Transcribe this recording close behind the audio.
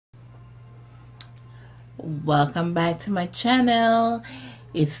Welcome back to my channel.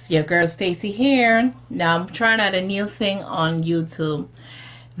 It's your girl Stacy here. Now I'm trying out a new thing on YouTube.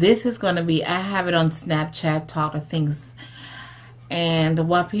 This is going to be, I have it on Snapchat, Talk of Things. And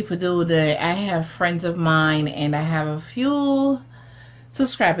what people do, I have friends of mine and I have a few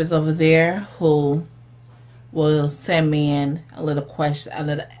subscribers over there who will send me in a little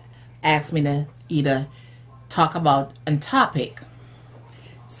question, ask me to either talk about a topic.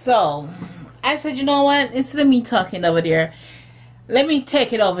 So I said, you know what, instead of me talking over there, let me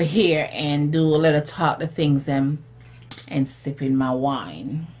take it over here and do a little talk to things and sipping my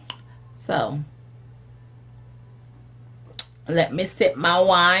wine. So let me sip my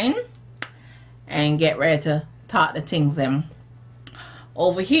wine and get ready to talk to things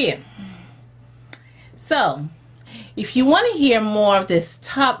over here. So if you want to hear more of this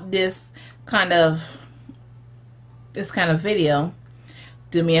kind of video,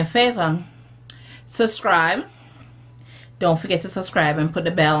 do me a favor, subscribe. Don't forget to subscribe and put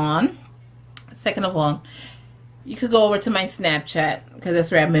the bell on. Second of all, you could go over to my Snapchat, because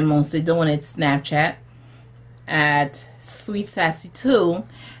that's where I've been mostly doing it, Snapchat at Sweet Sassy 2,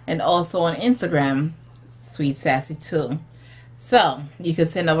 and also on Instagram, Sweet Sassy 2. So you can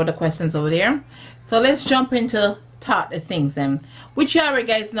send over the questions over there. So let's jump into talk the things which you already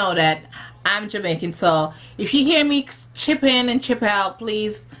guys know that I'm Jamaican, so if you hear me chip in and chip out,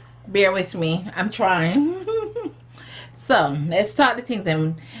 please bear with me. I'm trying. So let's talk the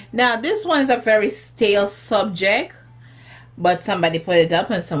things now this one is a very stale subject, but somebody put it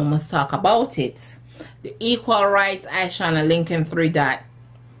up and someone must talk about it. The equal rights action on a Lincoln 3 dot.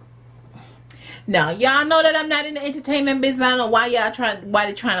 Now y'all know that I'm not in the entertainment business. I don't know why they're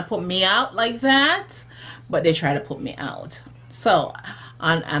trying to put me out like that, but they try to put me out. So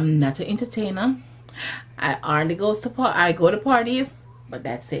I'm not an entertainer. I go to parties, but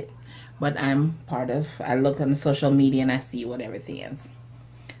that's it. But I'm part of, I look on the social media and I see what everything is.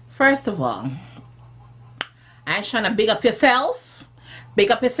 First of all, I ain't trying to big up yourself.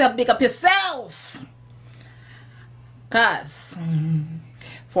 Big up yourself, big up yourself. Cause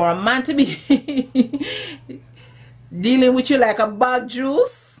for a man to be dealing with you like a bug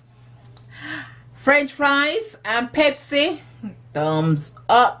juice, French fries and Pepsi, thumbs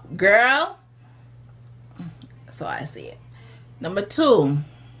up, girl. So I see it. Number 2,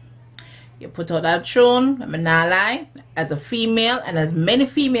 you put out that tune. I'm not lie. As a female, and as many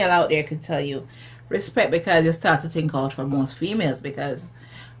female out there can tell you, respect, because you start to think out for most females, because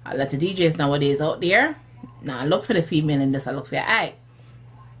a lot of DJs nowadays out there, now I look for the female in this, I look for your eye.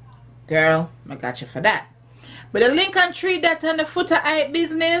 Girl, I got you for that. But the Lincoln 3 that on the footer eye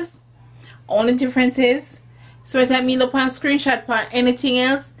business, only difference is, so anytime me look on screenshot on anything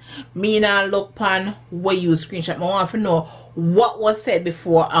else, me now look on where you screenshot. I want to know what was said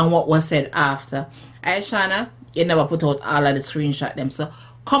before and what was said after. Aishana, you never put out all of the screenshot them. So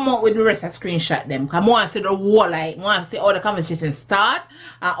come out with the rest of screenshot them. Come on, see the whole, like, I want to see how the conversation start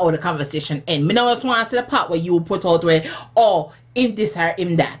and how the conversation end. Me now just want to see the part where you put out where, oh, in this or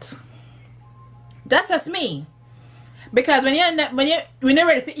in that. That's just me. Because when you're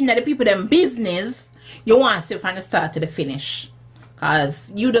ready for the people them business, you want to see from the start to the finish.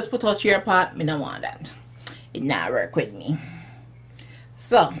 Because you just put out your part, me don't want that. It not work with me.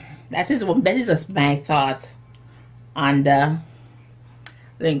 So that is just my thought on the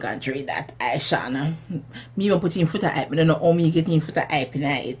Lincoln 3 that I shana. Me even put in footer hype. I don't know how me getting footer hype in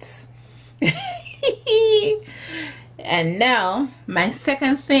it. And now my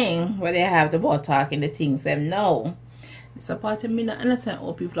second thing where they have about talking the things them now. It's a part of me not understand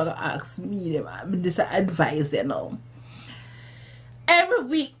how people are gonna ask me them. I mean, this advice, you know. Every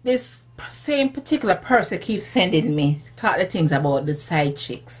week this same particular person keeps sending me talk the things about the side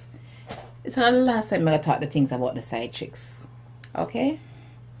chicks. It's not the last time I talk the things about the side chicks. Okay?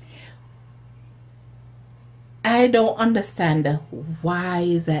 I don't understand why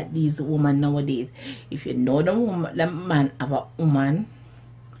is that these women nowadays. If you know the man of a woman,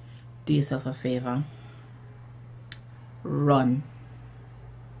 do yourself a favor. Run.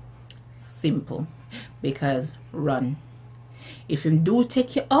 Simple. Because run. If him do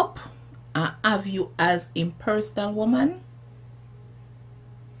take you up and have you as impersonal woman,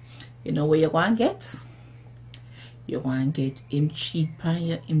 you know where you're going to get? You're going to get him cheat on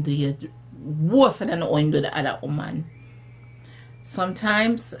you, him do you worse than how him do the other woman.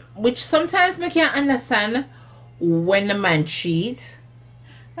 Sometimes we can't understand when the man cheat.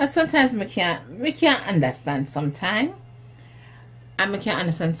 And sometimes we can't understand sometimes. And we can't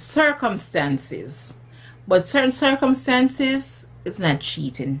understand circumstances. But certain circumstances, it's not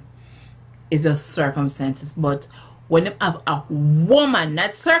cheating. It's just circumstances. But when you have a woman,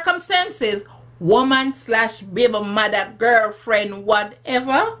 not circumstances, woman slash baby mother, girlfriend,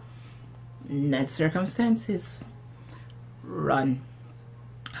 whatever, in that circumstances, run.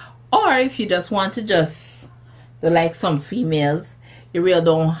 Or if you just want to just do like some females, you really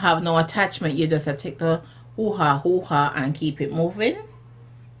don't have no attachment, you just take the hoo-ha and keep it moving,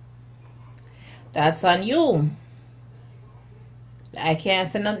 that's on you. I can't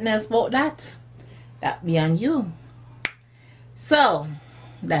say nothing else about that. That be on you. So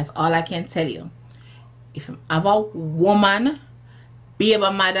that's all I can tell you. If you have a woman, baby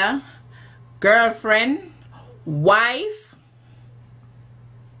mother, girlfriend, wife,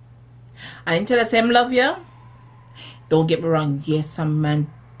 and tell us him love you, don't get me wrong, yes, some men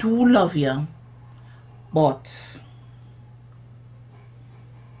do love you, but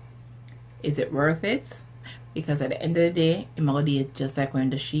is it worth it? Because at the end of the day, I'm gonna do it just like when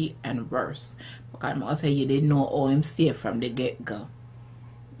the she and worse. Because I'm gonna say you didn't know how him stay from the get-go.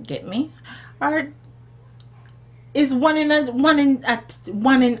 Get me? Or is one in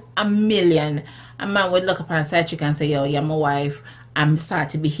a million a man would look upon a side chick and say, yo, you're my wife, I'm start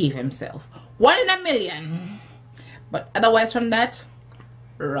to behave himself. 1 in a million. But otherwise from that,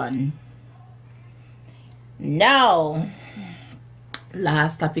 run. Now,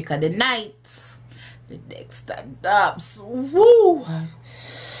 last topic of the night. The Dexter Dubs. Woo!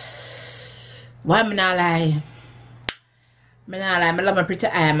 Why me not lie? Me not lie. Me love my pretty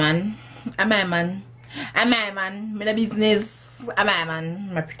eye, man. I'm my man. I'm my man. Me the business. I'm my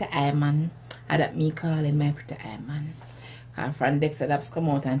man. My pretty eye, man. I that me calling my pretty eye, man. And from Dexter Dubs come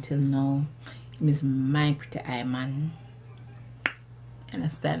out until now, it means my pretty eye, man.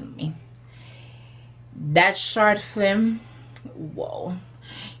 Understand me? That short film, whoa.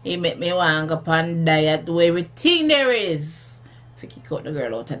 He make me want to go up and diet, do everything there is to kick out the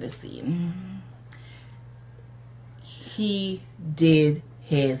girl out of the scene. He did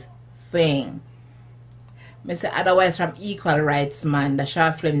his thing. I say otherwise from Equal Rights, man, the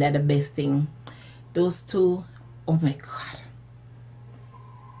short film, they're the best thing. Those two, oh my God.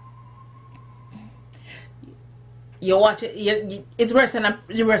 You watch it, it's worse than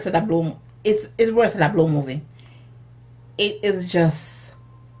a Blue. It's worse than a Blue movie. It is just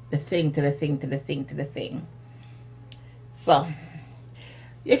the thing to the thing to the thing to the thing. So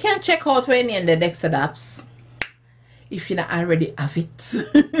you can check out any of the Dexter Dubs if you not already have it.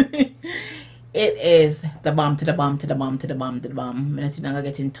 It is the bomb to the bomb to the bomb to the bomb to the bomb. I'm not gonna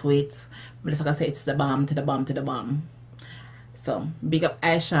get into it. I'm just gonna say it's the bomb to the bomb to the bomb. So big up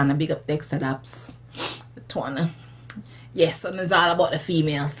Aisha and big up Dexter Dubs. Yes, and it's all about the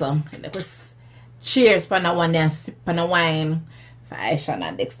female. So let us cheers for the one and sip on the wine for Aisha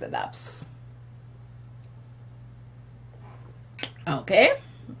and Dexter Dubs. Okay.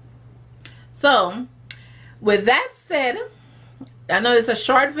 So with that said, I know it's a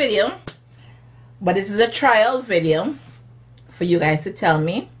short video, but this is a trial video for you guys to tell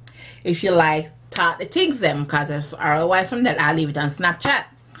me if you like Talk the Things them, because otherwise from that I'll leave it on Snapchat.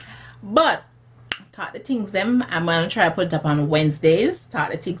 But Talk the Things them, I'm gonna try to put it up on Wednesdays.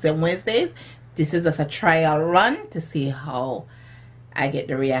 Talk the Things them Wednesdays. This is just a trial run to see how I get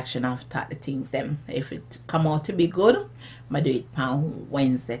the reaction of Talk the Things them. If it come out to be good, I'm gonna do it on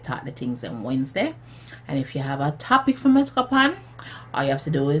Wednesday. Talk the Things them Wednesday. And if you have a topic for me to come on, all you have to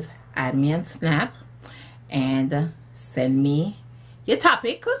do is add me on Snap and send me your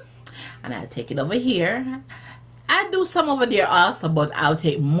topic, and I'll take it over here. I do some over there also, but I'll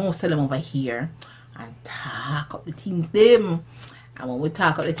take most of them over here and talk up the things them. And when we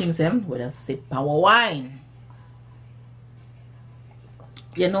talk up the things them, we'll just sip our wine.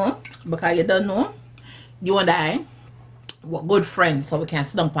 You know, because you don't know, you and I we're good friends, so we can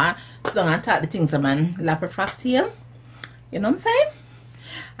sit down and talk the things, man. Lap a cocktail, you know what I'm saying?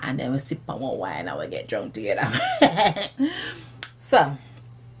 And then we sip on more wine and we get drunk together. So,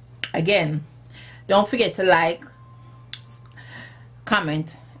 again, don't forget to like,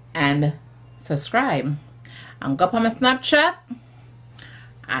 comment, and subscribe. And go up on my Snapchat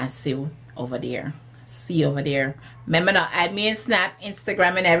and see you over there. See you over there. Remember to add me in Snap,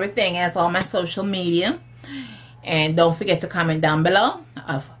 Instagram, and everything as all my social media. And don't forget to comment down below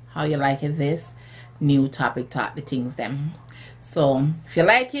of how you like this new topic, Talk the Things them. So if you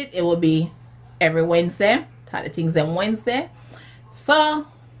like it, it will be every Wednesday. Talk the Things them Wednesday. So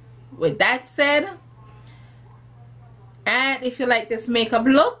with that said, and if you like this makeup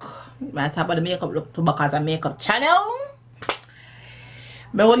look, I talk about the makeup look too because I'm a makeup channel,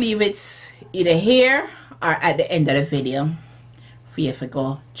 I will leave it either here or at the end of the video for you to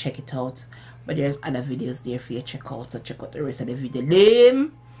go check it out. But there's other videos there for you to check out, so check out the rest of the video.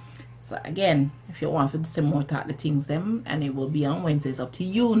 So again, if you want to see more talk the things them, and it will be on Wednesdays, up to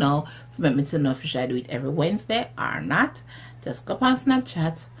you now. If you make me to know if I do it every Wednesday or not, just go up on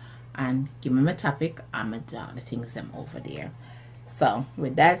Snapchat and give me my topic. I'm gonna talk the things them over there. So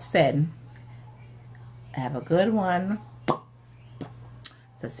with that said, have a good one.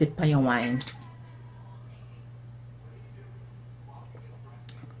 So sip on your wine.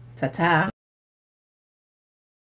 Ta-ta.